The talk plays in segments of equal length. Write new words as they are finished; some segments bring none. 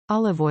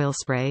Olive oil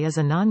spray is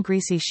a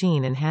non-greasy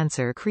sheen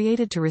enhancer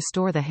created to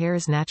restore the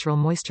hair's natural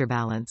moisture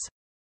balance.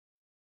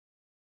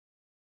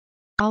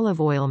 Olive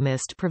oil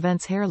mist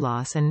prevents hair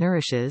loss and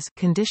nourishes,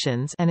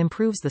 conditions, and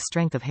improves the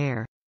strength of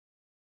hair.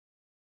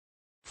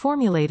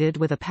 Formulated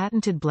with a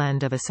patented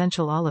blend of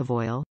essential olive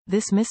oil,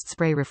 this mist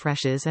spray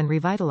refreshes and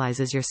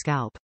revitalizes your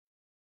scalp.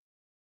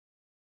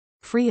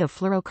 Free of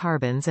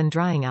fluorocarbons and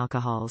drying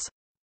alcohols.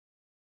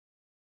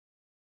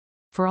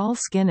 For all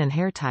skin and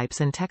hair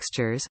types and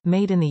textures,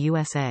 made in the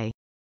USA.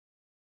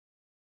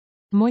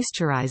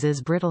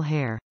 Moisturizes brittle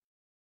hair.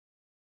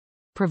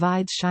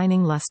 Provides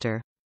shining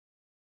luster.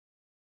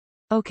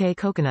 OK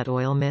coconut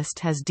oil mist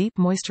has deep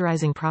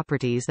moisturizing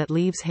properties that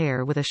leaves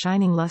hair with a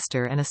shining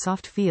luster and a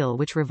soft feel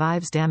which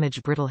revives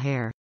damaged brittle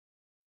hair.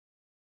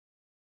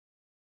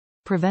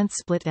 Prevents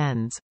split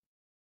ends.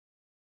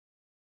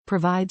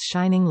 Provides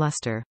shining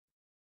luster.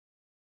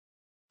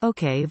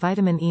 OK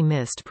vitamin E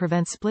mist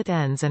prevents split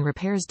ends and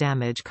repairs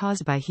damage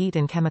caused by heat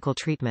and chemical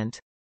treatment.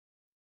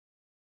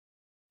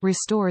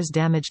 Restores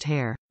damaged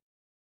hair.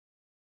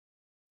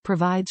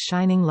 Provides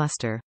shining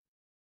luster.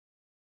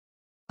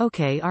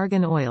 OK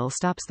argan oil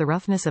stops the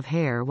roughness of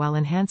hair while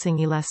enhancing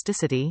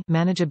elasticity,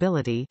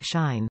 manageability,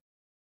 shine.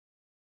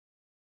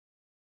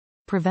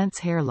 Prevents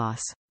hair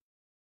loss.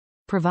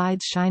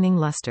 Provides shining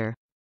luster.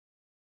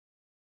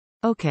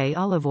 OK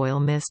olive oil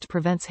mist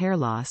prevents hair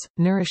loss,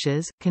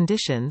 nourishes,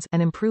 conditions,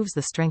 and improves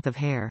the strength of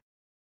hair.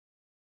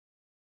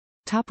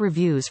 Top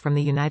reviews from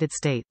the United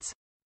States.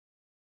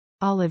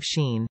 Olive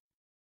sheen.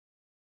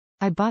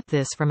 I bought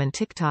this from an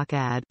TikTok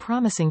ad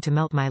promising to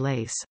melt my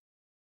lace.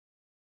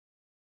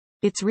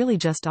 It's really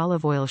just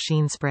olive oil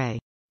sheen spray.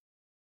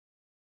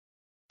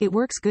 It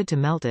works good to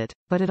melt it,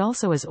 but it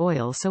also is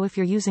oil, so if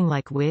you're using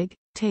like wig,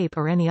 tape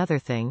or any other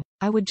thing,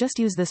 I would just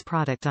use this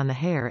product on the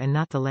hair and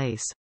not the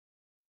lace.